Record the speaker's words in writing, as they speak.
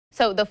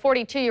So the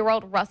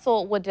 42-year-old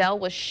Russell Waddell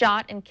was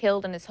shot and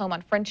killed in his home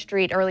on French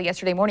Street early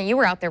yesterday morning. You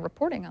were out there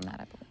reporting on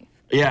that, I believe.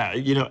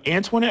 Yeah,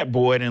 Antoinette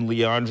Boyd and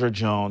Leandra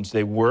Jones,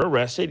 they were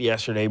arrested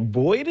yesterday.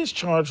 Boyd is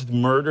charged with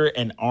murder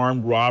and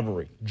armed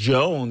robbery.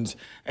 Jones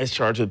is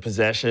charged with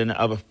possession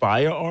of a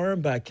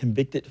firearm by a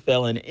convicted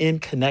felon in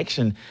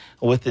connection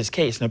with this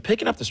case. Now,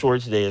 picking up the story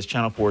today is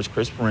Channel 4's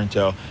Chris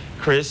Parento.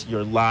 Chris,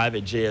 you're live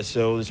at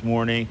JSO this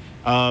morning.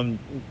 Can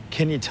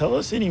you tell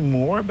us any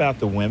more about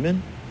the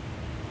women?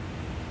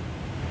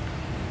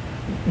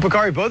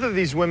 Bakari, both of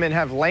these women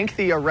have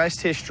lengthy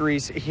arrest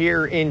histories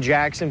here in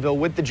Jacksonville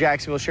with the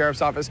Jacksonville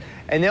Sheriff's Office,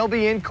 and they'll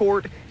be in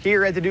court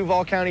here at the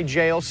Duval County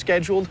Jail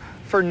scheduled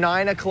for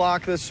 9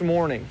 o'clock this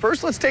morning.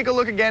 First, let's take a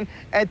look again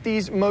at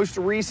these most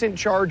recent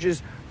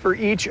charges for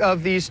each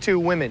of these two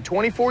women.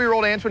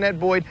 24-year-old Antoinette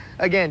Boyd,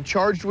 again,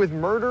 charged with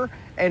murder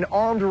and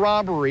armed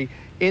robbery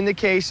in the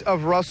case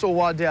of Russell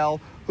Waddell,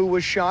 who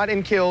was shot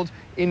and killed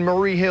in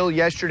Murray Hill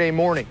yesterday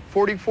morning.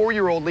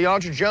 44-year-old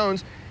Leandra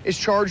Jones is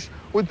charged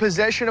with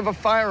possession of a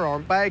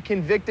firearm by a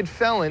convicted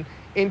felon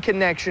in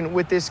connection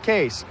with this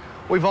case.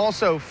 We've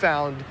also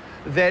found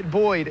that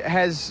Boyd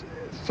has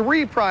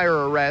 3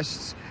 prior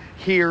arrests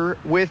here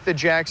with the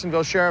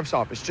Jacksonville Sheriff's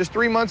Office. Just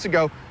 3 months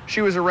ago,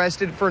 she was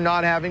arrested for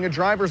not having a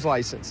driver's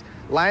license.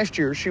 Last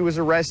year, she was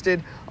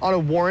arrested on a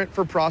warrant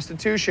for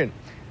prostitution.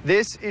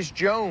 This is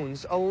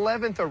Jones'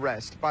 11th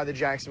arrest by the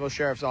Jacksonville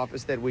Sheriff's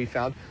Office that we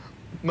found.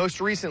 Most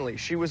recently,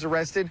 she was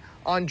arrested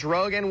on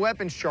drug and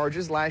weapons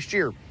charges last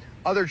year.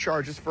 Other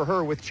charges for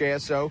her with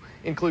JSO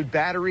include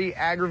battery,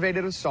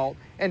 aggravated assault,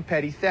 and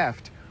petty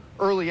theft.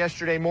 Early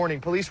yesterday morning,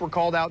 police were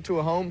called out to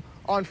a home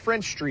on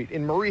French Street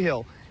in Murray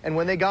Hill, and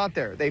when they got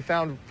there, they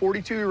found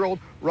 42-year-old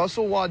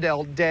Russell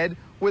Waddell dead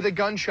with a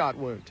gunshot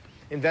wound.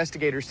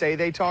 Investigators say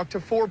they talked to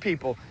 4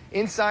 people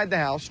inside the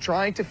house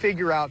trying to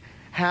figure out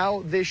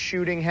how this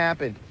shooting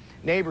happened.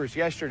 Neighbors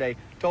yesterday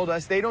told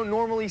us they don't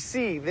normally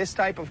see this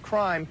type of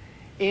crime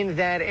in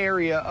that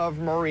area of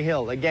Murray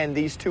Hill. Again,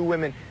 these 2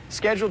 women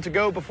scheduled to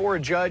go before a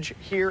judge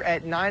here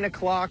at 9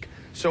 o'clock,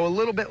 so a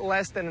little bit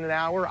less than an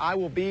hour. I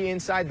will be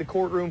inside the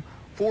courtroom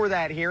for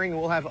that hearing.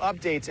 We'll have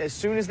updates as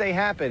soon as they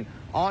happen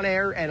on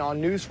air and on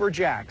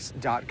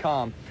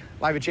news4jax.com.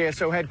 Live at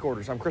JSO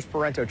headquarters, I'm Chris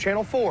Parento,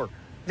 Channel 4,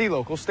 the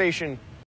local station.